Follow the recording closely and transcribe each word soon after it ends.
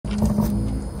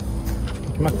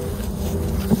Come on.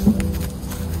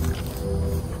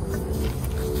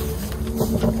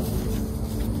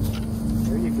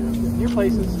 There you go. Get in your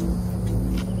places.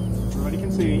 Everybody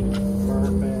can see.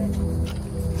 Perfect.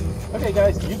 Okay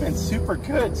guys, you've been super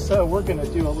good, so we're gonna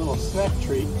do a little snack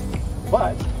treat.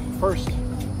 But first,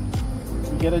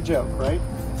 you get a joke, right?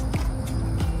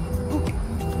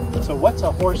 So what's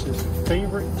a horse's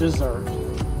favorite dessert?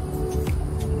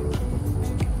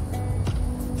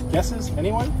 Guesses?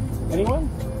 Anyone? Anyone?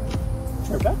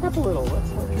 Here, back up a little.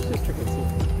 Let's let your sister get see.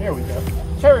 There we go.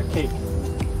 Carrot cake.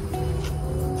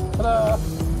 Ta-da!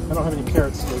 I don't have any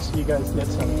carrots today, so you guys get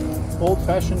some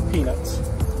old-fashioned peanuts.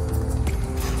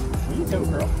 There you go,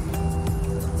 girl.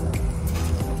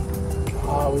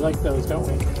 Ah, we like those, don't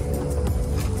we?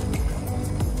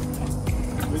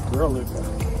 Good girl, Luca.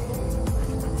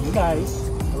 You nice.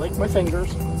 I like my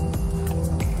fingers.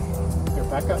 Here,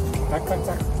 back up. Back, back,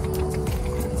 back.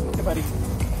 Okay, buddy.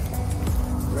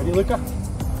 You ready, Luca?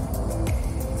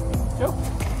 Go.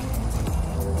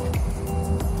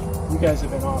 You guys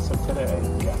have been awesome today.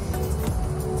 Yes.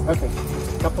 Okay,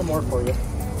 a couple more for you. A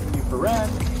few for Ren,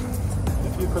 and a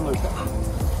few for Luca.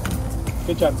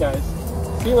 Good job, guys.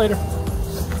 See you later.